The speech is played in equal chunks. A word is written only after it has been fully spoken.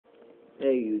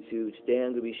Hey YouTube, today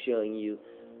I'm going to be showing you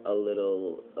a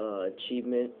little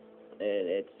achievement, and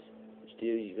it's what you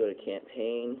do is you go to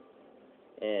campaign,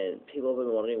 and people have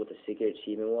been wondering what the secret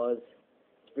achievement was.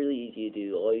 It's really easy to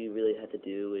do. All you really have to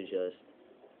do is just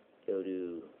go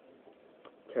to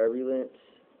turbulence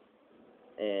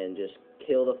and just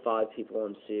kill the 5 people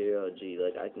in zero G.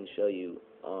 Like I can show you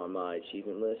on my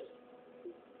achievement list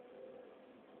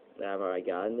that I've already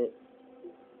gotten it.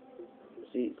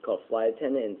 See, it's called Flight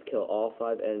Attendant, and it's kill all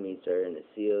 5 enemies during the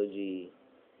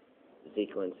COG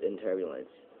sequence in turbulence.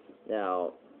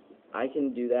 Now, I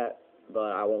can do that,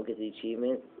 but I won't get the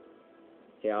achievement.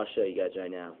 Here, I'll show you guys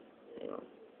right now. Hang on.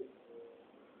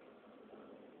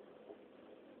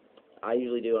 I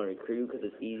usually do it on recruit because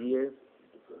it's easier.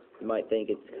 You might think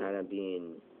it's kind of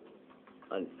being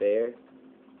unfair,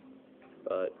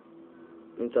 but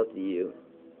it's up to you.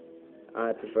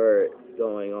 I prefer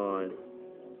going on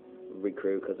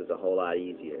recruit because it's a whole lot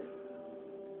easier,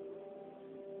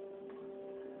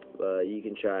 but you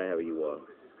can try however you want.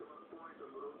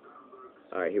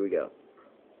 Alright, here we go.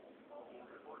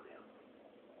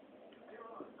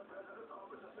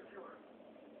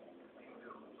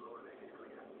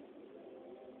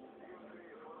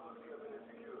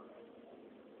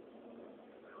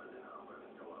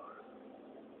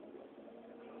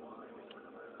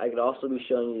 I could also be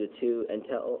showing you the 2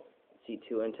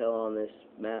 intel on this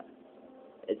map.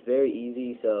 It's very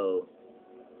easy, so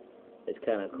it's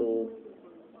kind of cool.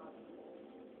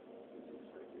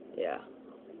 Yeah.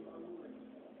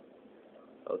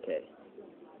 Okay.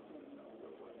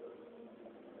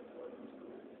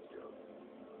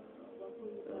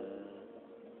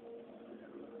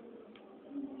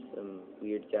 Some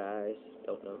weird guys.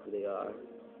 Don't know who they are.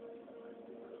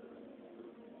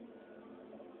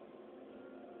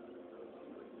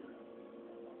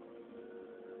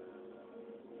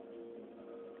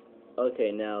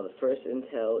 Okay, now the first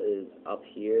intel is up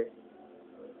here.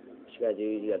 What you gotta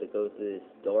do is you gotta go through this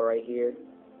door right here.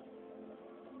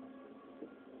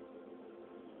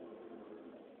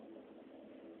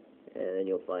 And then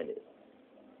you'll find it.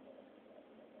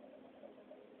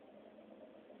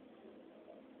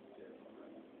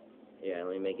 Yeah,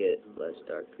 let me make it less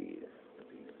dark for you.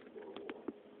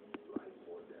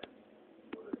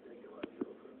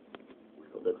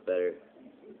 It looks better.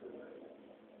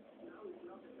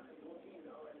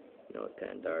 No, it's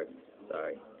kind of dark.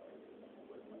 Sorry.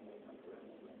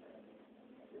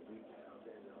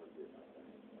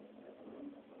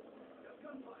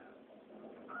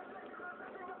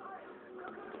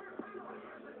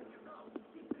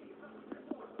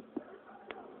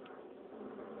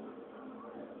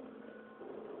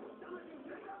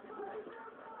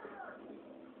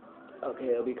 Okay,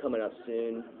 it'll be coming up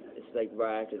soon. It's like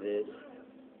right after this.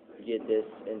 You get this,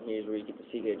 and here's where you get the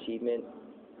secret achievement.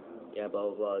 Yeah, blah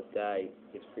blah blah. This guy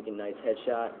gets a freaking nice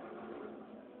headshot.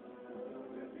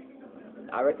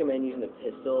 I recommend using the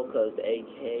pistol because the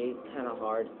AK is kind of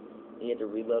hard. You have to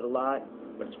reload a lot,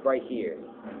 but it's right here.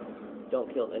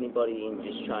 Don't kill anybody and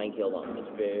just try and kill them. It's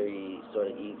very sort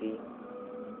of easy.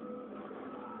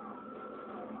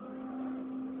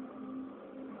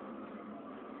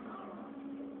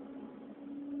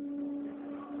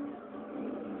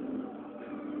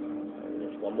 And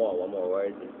there's one more. Where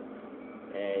is he?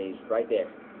 And he's right there.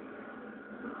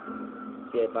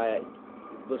 See, if I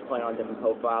was playing on a different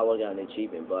profile, I would have gotten the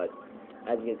achievement, but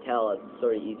as you can tell, it's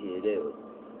sort of easy to do.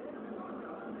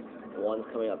 The one's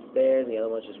coming upstairs, and the other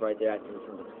one's just right there after he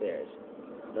comes upstairs.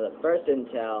 Now, the first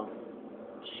intel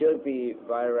should be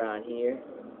right around here.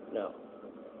 No.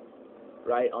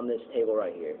 Right on this table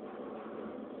right here.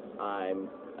 I'm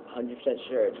 100%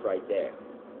 sure it's right there.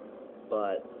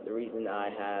 But the reason I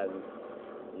have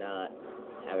not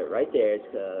have it right there is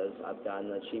because I've gotten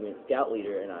the achievement Scout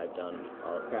Leader and I've done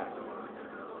all the crap.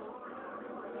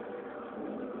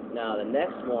 Now the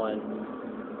next one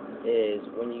is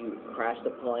when you crash the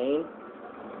plane,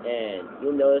 and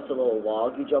you'll notice a little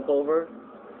log you jump over.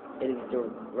 It is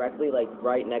directly like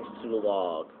right next to the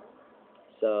log.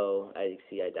 So as you can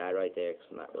see, I died right there because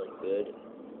I'm not really good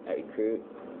at recruit.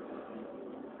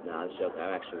 Nah, I'm joking.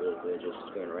 I'm actually really good just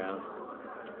screwing around.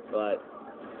 But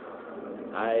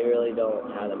I really don't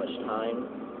have that much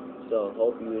time, so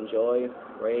hope you enjoy,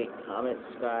 rate, comment,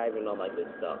 subscribe, and all that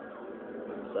good stuff.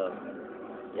 So,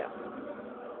 yeah.